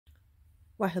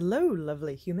Why hello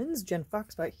lovely humans, Jen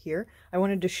Foxbite here. I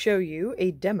wanted to show you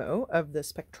a demo of the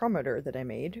spectrometer that I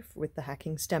made with the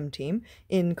HackingSTEM team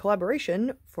in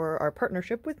collaboration for our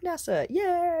partnership with NASA.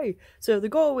 Yay! So the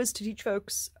goal was to teach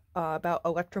folks about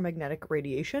electromagnetic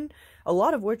radiation, a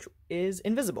lot of which is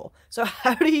invisible. So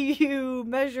how do you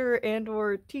measure and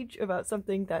or teach about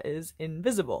something that is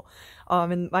invisible?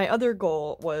 And my other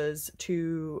goal was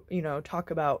to,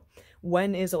 talk about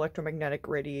when is electromagnetic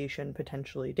radiation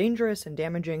potentially dangerous and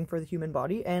damaging for the human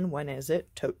body, and when is it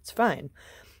totes fine.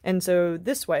 And so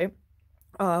this way,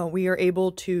 we are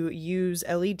able to use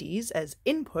LEDs as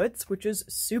inputs, which is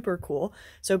super cool.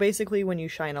 So basically, when you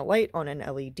shine a light on an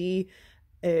LED,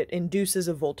 it induces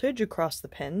a voltage across the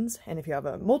pins, and if you have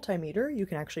a multimeter, you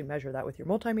can actually measure that with your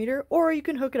multimeter, or you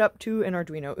can hook it up to an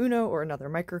Arduino Uno or another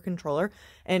microcontroller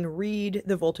and read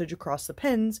the voltage across the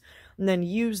pins, and then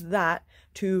use that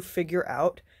to figure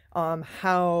out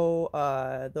how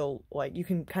you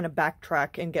can kind of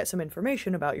backtrack and get some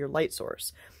information about your light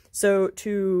source. So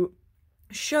to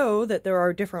show that there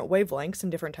are different wavelengths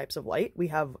and different types of light, we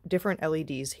have different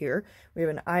LEDs here. We have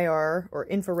an IR or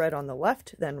infrared on the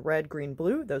left, then red, green,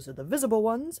 blue, those are the visible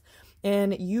ones,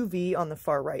 and UV on the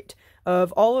far right.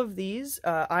 Of all of these,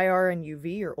 IR and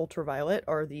UV or ultraviolet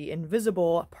are the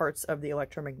invisible parts of the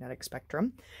electromagnetic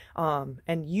spectrum, and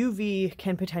UV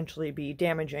can potentially be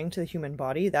damaging to the human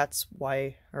body. That's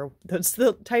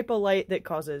the type of light that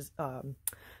causes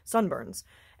sunburns.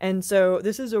 And so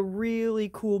this is a really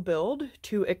cool build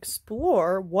to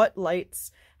explore what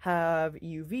lights have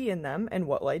UV in them and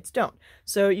what lights don't.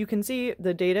 So you can see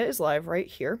the data is live right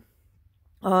here.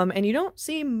 And you don't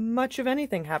see much of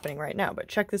anything happening right now, but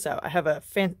check this out. I have a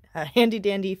handy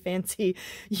dandy fancy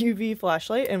UV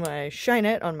flashlight, and when I shine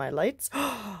it on my lights,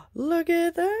 look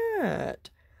at that.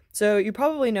 So you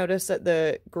probably noticed that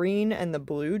the green and the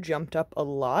blue jumped up a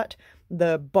lot.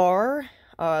 The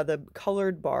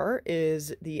colored bar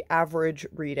is the average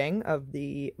reading of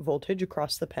the voltage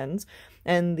across the pins,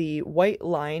 and the white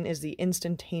line is the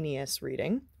instantaneous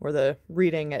reading, or the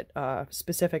reading at a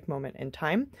specific moment in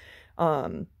time.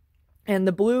 And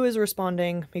the blue is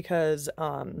responding because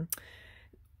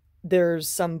there's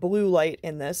some blue light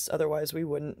in this, otherwise we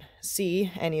wouldn't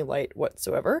see any light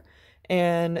whatsoever.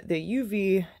 And the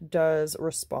UV does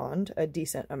respond a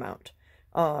decent amount.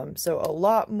 So a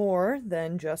lot more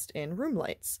than just in room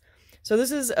lights. So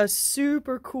this is a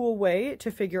super cool way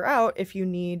to figure out if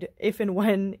and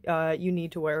when you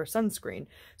need to wear sunscreen.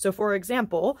 So for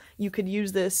example, you could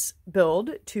use this build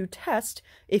to test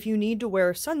if you need to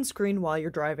wear sunscreen while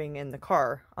you're driving in the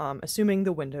car, assuming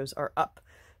the windows are up.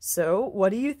 So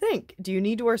what do you think? Do you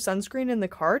need to wear sunscreen in the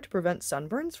car to prevent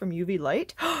sunburns from UV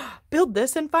light? Build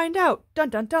this and find out!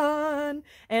 Dun dun dun!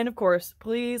 And of course,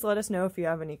 please let us know if you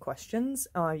have any questions.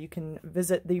 You can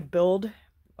visit the build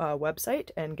website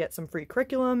and get some free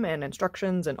curriculum and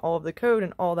instructions and all of the code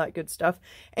and all that good stuff.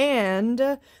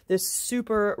 And this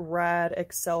super rad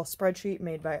Excel spreadsheet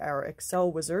made by our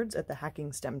Excel wizards at the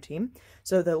HackingSTEM team.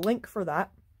 So the link for that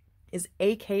is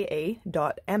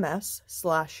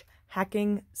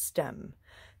aka.ms/HackingSTEM.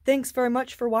 Thanks very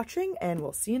much for watching, and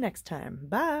we'll see you next time.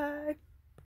 Bye!